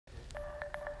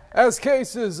As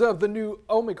cases of the new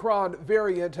Omicron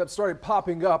variant have started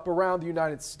popping up around the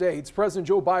United States, President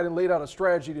Joe Biden laid out a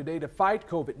strategy today to fight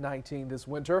COVID-19 this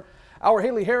winter. Our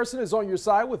Haley Harrison is on your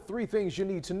side with 3 things you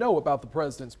need to know about the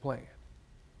president's plan.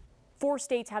 4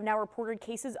 states have now reported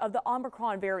cases of the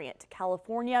Omicron variant: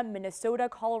 California, Minnesota,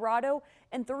 Colorado,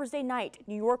 and Thursday night,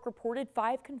 New York reported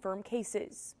 5 confirmed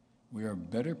cases. We are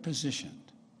better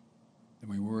positioned than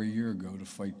we were a year ago to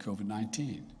fight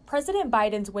COVID-19. President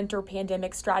Biden's winter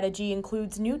pandemic strategy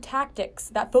includes new tactics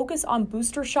that focus on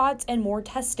booster shots and more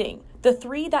testing. The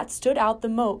 3 that stood out the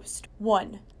most: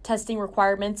 1. Testing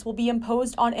requirements will be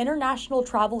imposed on international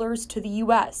travelers to the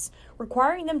U.S.,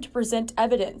 requiring them to present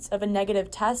evidence of a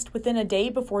negative test within a day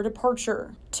before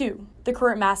departure. 2. The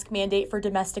current mask mandate for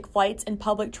domestic flights and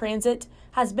public transit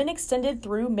has been extended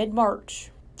through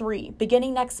mid-March. 3.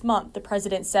 Beginning next month, the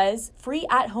president says free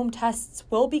at-home tests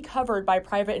will be covered by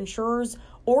private insurers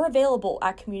or available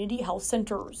at community health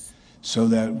centers. So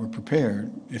that we're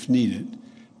prepared if needed.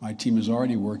 My team is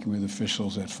already working with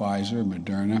officials at Pfizer,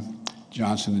 Moderna,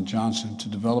 Johnson & Johnson to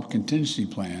develop contingency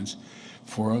plans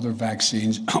for other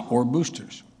vaccines or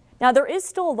boosters. Now, there is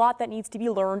still a lot that needs to be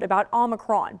learned about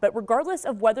Omicron, but regardless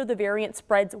of whether the variant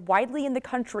spreads widely in the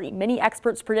country, many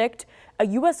experts predict a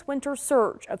U.S. winter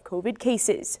surge of COVID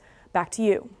cases. Back to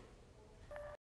you.